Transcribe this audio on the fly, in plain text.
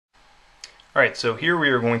Alright, so here we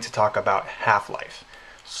are going to talk about half-life.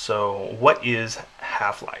 So what is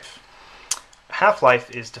half-life?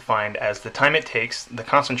 Half-life is defined as the time it takes the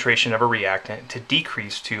concentration of a reactant to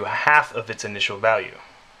decrease to half of its initial value.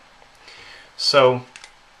 So,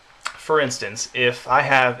 for instance, if I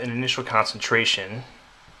have an initial concentration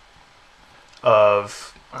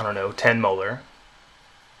of, 10 molar,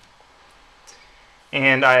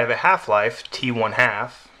 and I have a half-life, T1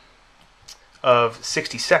 half, of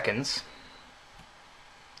 60 seconds,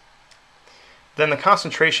 then the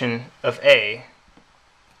concentration of A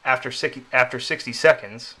after 60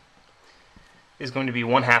 seconds is going to be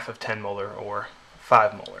 1/2 of 10 molar, or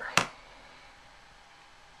 5 molar.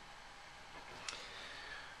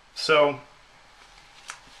 So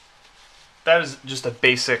that is just a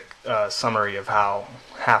basic summary of how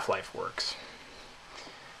half-life works.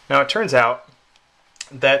 Now it turns out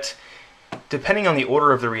that depending on the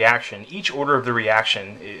order of the reaction, each order of the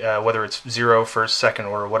reaction, whether it's 0, first, second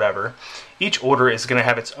order, whatever, each order is going to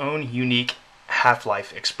have its own unique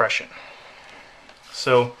half-life expression.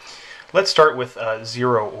 So let's start with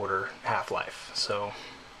 0 order half-life. So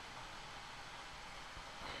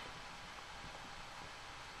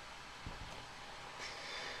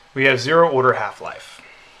we have 0 order half-life.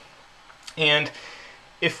 And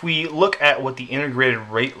if we look at what the integrated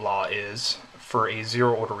rate law is for a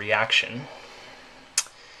 0 order reaction,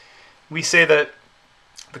 we say that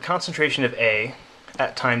the concentration of A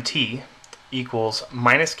at time t equals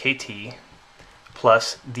minus kT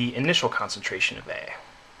plus the initial concentration of A.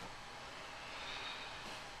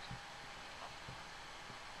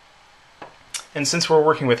 And since we're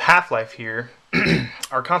working with half-life here,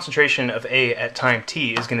 our concentration of A at time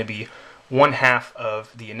t is going to be 1/2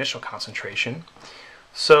 of the initial concentration.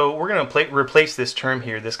 So we're going to replace this term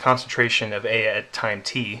here, this concentration of A at time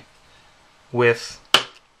t, with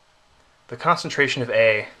the concentration of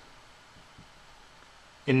A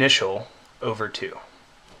initial over 2.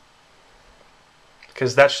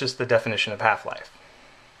 Because that's just the definition of half-life.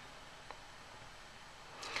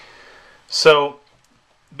 So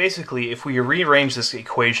basically, if we rearrange this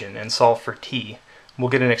equation and solve for t, we'll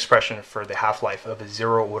get an expression for the half-life of a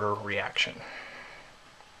 0 order reaction.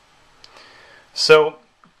 So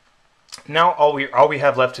now all we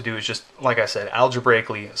have left to do is just, like I said,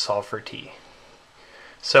 algebraically solve for t.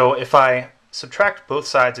 So if I subtract both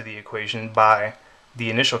sides of the equation by the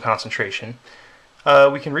initial concentration,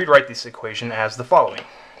 we can rewrite this equation as the following.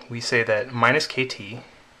 We say that minus kT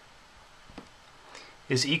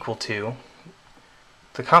is equal to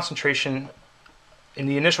the concentration in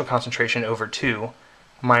the initial concentration over 2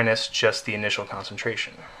 minus just the initial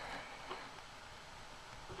concentration.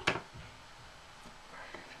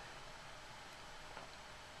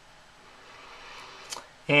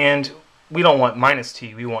 And we don't want minus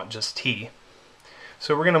t, we want just t.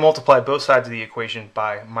 So we're going to multiply both sides of the equation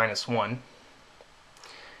by -1.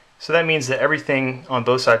 So that means that everything on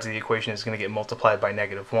both sides of the equation is going to get multiplied by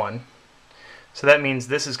 -1. So that means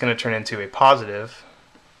this is going to turn into a positive,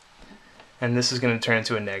 and this is going to turn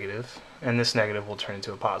into a negative, and this negative will turn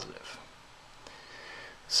into a positive.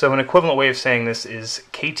 So an equivalent way of saying this is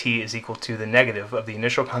kT is equal to the negative of the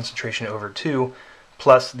initial concentration over 2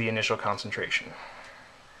 plus the initial concentration.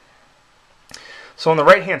 So on the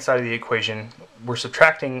right-hand side of the equation, we're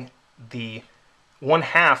subtracting the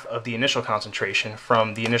 1/2 of the initial concentration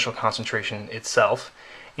from the initial concentration itself.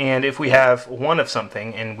 And if we have 1 of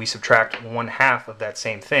something and we subtract 1/2 of that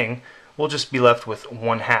same thing, we'll just be left with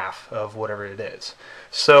 1/2 of whatever it is.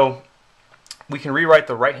 So we can rewrite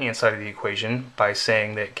the right-hand side of the equation by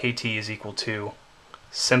saying that kT is equal to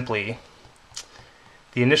simply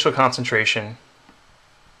the initial concentration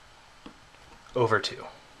over 2.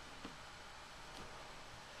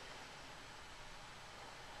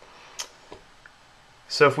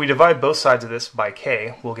 So if we divide both sides of this by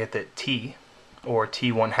k, we'll get that t, or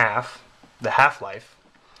T1 half, the half-life,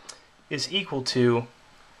 is equal to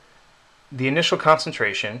the initial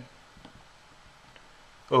concentration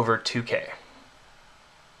over 2k.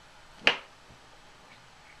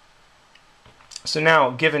 So now,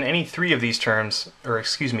 given any three of these terms, or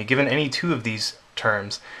excuse me, given any two of these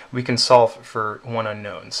terms, we can solve for one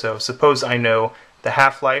unknown. So suppose I know the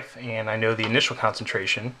half-life and I know the initial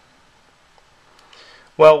concentration.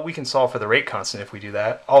 Well, we can solve for the rate constant if we do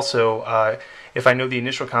that. Also, if I know the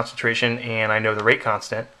initial concentration and I know the rate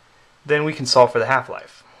constant, then we can solve for the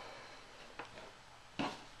half-life.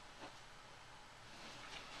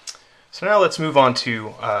 So now let's move on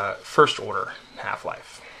to first order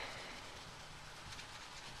half-life.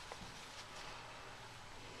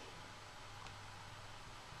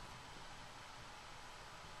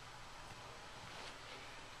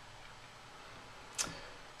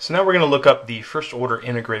 So now we're going to look up the first order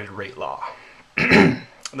integrated rate law.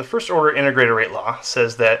 The first order integrated rate law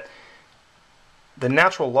says that the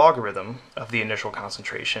natural logarithm of the initial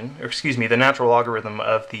concentration, or excuse me, the natural logarithm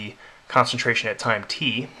of the concentration at time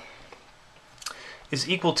t is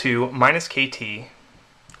equal to minus kt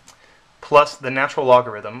plus the natural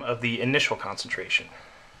logarithm of the initial concentration.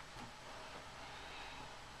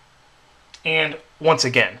 And once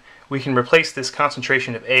again, we can replace this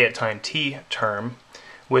concentration of A at time t term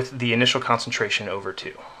with the initial concentration over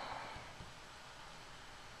 2.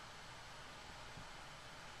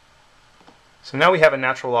 So now we have a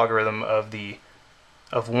natural logarithm of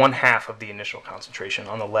 1/2 of the initial concentration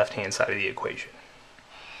on the left-hand side of the equation.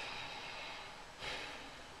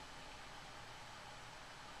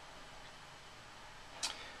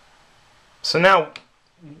 So now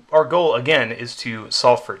our goal again is to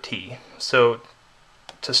solve for t. So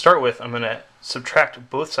to start with, I'm going to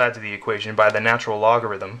subtract both sides of the equation by the natural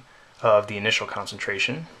logarithm of the initial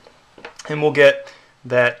concentration, and we'll get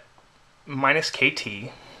that minus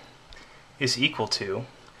kt is equal to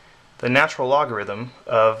the natural logarithm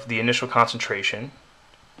of the initial concentration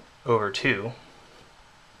over 2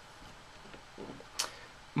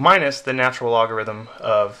 minus the natural logarithm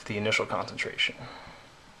of the initial concentration.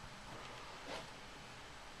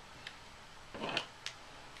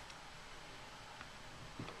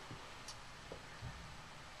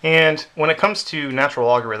 And when it comes to natural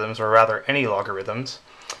logarithms, or rather any logarithms,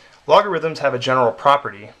 logarithms have a general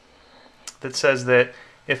property that says that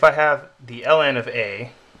if I have the ln of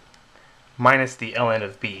A minus the ln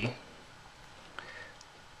of B,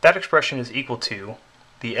 that expression is equal to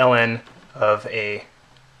the ln of A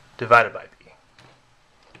divided by B.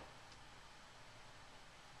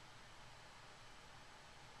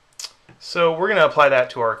 So we're going to apply that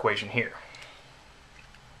to our equation here.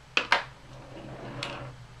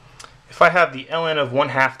 If I have the ln of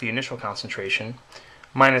 1/2 the initial concentration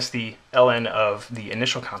minus the ln of the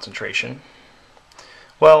initial concentration,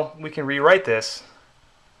 well, we can rewrite this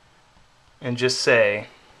and just say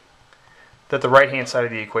that the right-hand side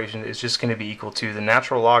of the equation is just going to be equal to the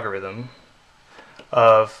natural logarithm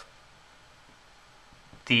of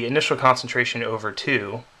the initial concentration over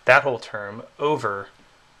 2, that whole term, over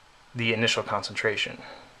the initial concentration.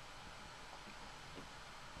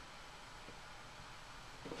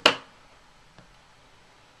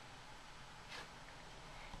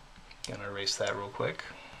 I'm going to erase that real quick.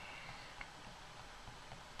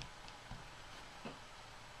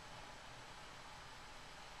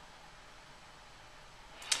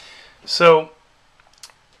 So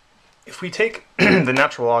if we take the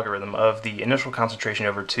natural logarithm of the initial concentration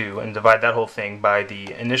over 2 and divide that whole thing by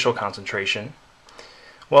the initial concentration,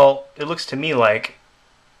 well, it looks to me like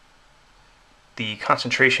the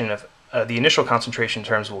concentration of the initial concentration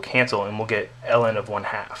terms will cancel and we'll get ln of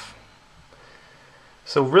 1/2.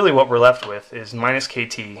 So really what we're left with is minus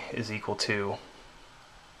kt is equal to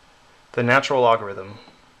the natural logarithm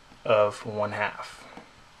of 1/2.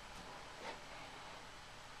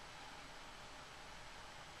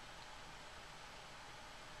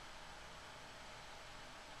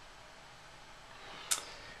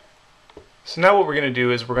 So now what we're going to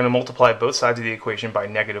do is we're going to multiply both sides of the equation by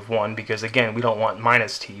 -1, because again, we don't want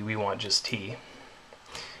minus t, we want just t.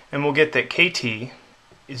 And we'll get that kt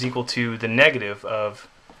is equal to the negative of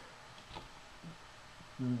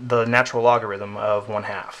the natural logarithm of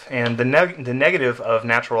 1/2. And the negative of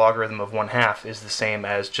natural logarithm of 1/2 is the same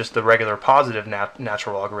as just the regular positive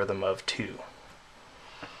natural logarithm of 2.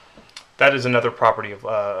 That is another property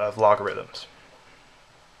of logarithms.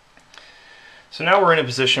 So now we're in a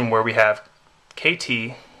position where we have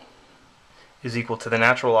kt is equal to the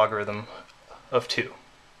natural logarithm of 2.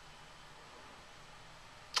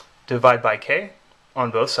 Divide by k on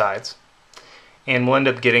both sides, and we'll end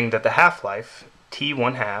up getting that the half-life, t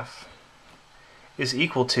 1/2, is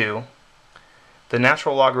equal to the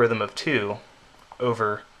natural logarithm of 2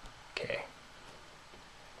 over k.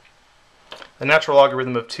 The natural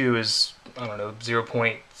logarithm of 2 is, I don't know,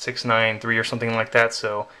 0.693 or something like that,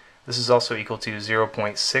 so this is also equal to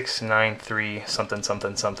 0.693 something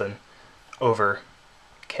something something over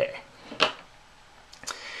k.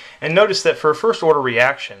 And notice that for a first order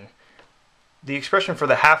reaction, the expression for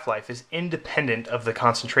the half-life is independent of the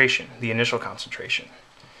concentration, the initial concentration.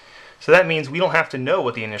 So that means we don't have to know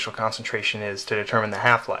what the initial concentration is to determine the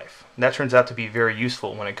half-life. That turns out to be very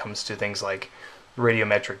useful when it comes to things like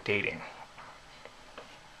radiometric dating.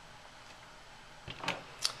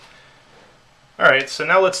 Alright, so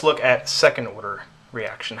now let's look at second order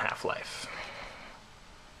reaction half-life.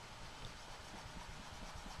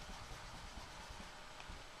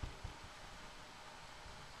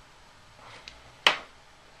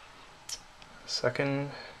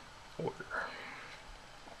 second order.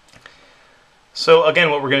 So again,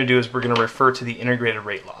 what we're going to do is we're going to refer to the integrated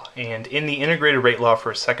rate law. And in the integrated rate law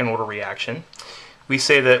for a second order reaction, we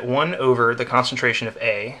say that 1 over the concentration of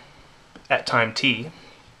A at time t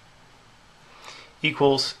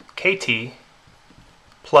equals kT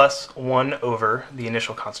plus 1 over the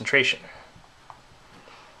initial concentration.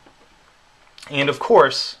 And of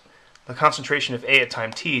course, the concentration of A at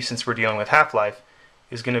time t, since we're dealing with half-life,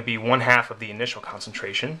 is going to be 1/2 of the initial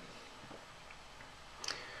concentration.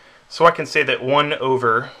 So I can say that 1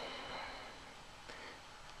 over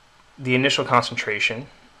the initial concentration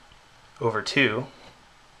over 2,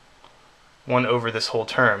 1 over this whole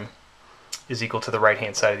term, is equal to the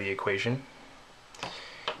right-hand side of the equation.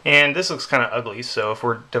 And this looks kind of ugly, so if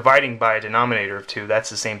we're dividing by a denominator of 2, that's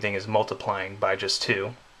the same thing as multiplying by just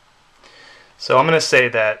 2. So I'm going to say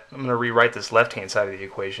that, I'm going to rewrite this left-hand side of the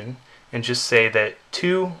equation, and just say that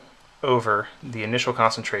 2 over the initial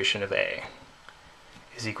concentration of A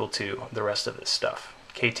is equal to the rest of this stuff,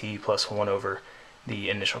 kT plus 1 over the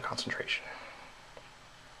initial concentration.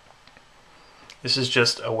 This is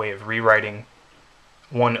just a way of rewriting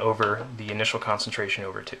 1 over the initial concentration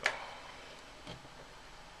over 2.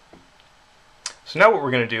 So now what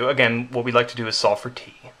we're going to do, again, what we'd like to do is solve for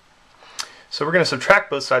t. So we're going to subtract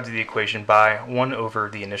both sides of the equation by 1 over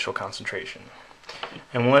the initial concentration.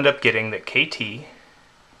 And we'll end up getting that kT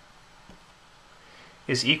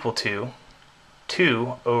is equal to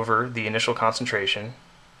 2 over the initial concentration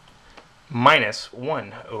minus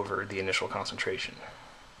 1 over the initial concentration.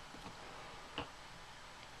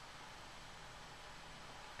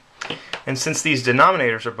 And since these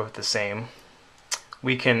denominators are both the same,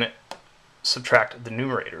 we can subtract the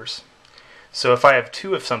numerators. So if I have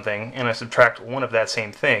 2 of something and I subtract 1 of that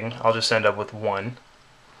same thing, I'll just end up with 1.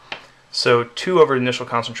 So 2 over initial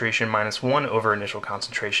concentration minus 1 over initial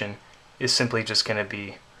concentration is simply just going to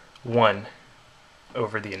be 1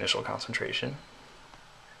 over the initial concentration.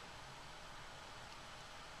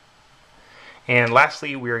 And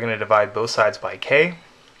lastly, we are going to divide both sides by k,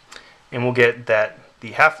 and we'll get that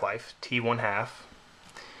the half-life, t1/2,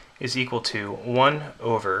 is equal to 1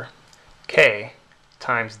 over k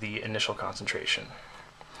times the initial concentration.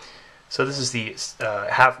 So this is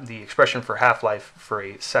the expression for half-life for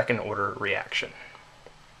a second order reaction.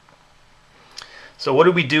 So what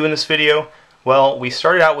did we do in this video? Well, we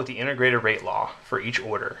started out with the integrated rate law for each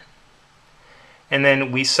order, and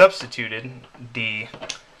then we substituted the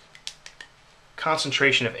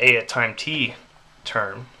concentration of A at time t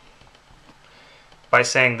term by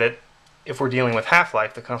saying that if we're dealing with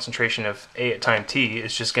half-life, the concentration of A at time t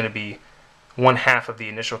is just going to be 1/2 of the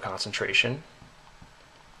initial concentration.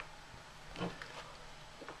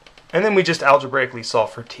 And then we just algebraically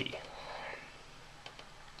solve for t.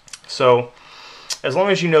 So as long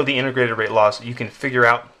as you know the integrated rate laws, you can figure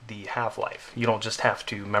out the half-life. You don't just have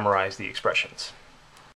to memorize the expressions.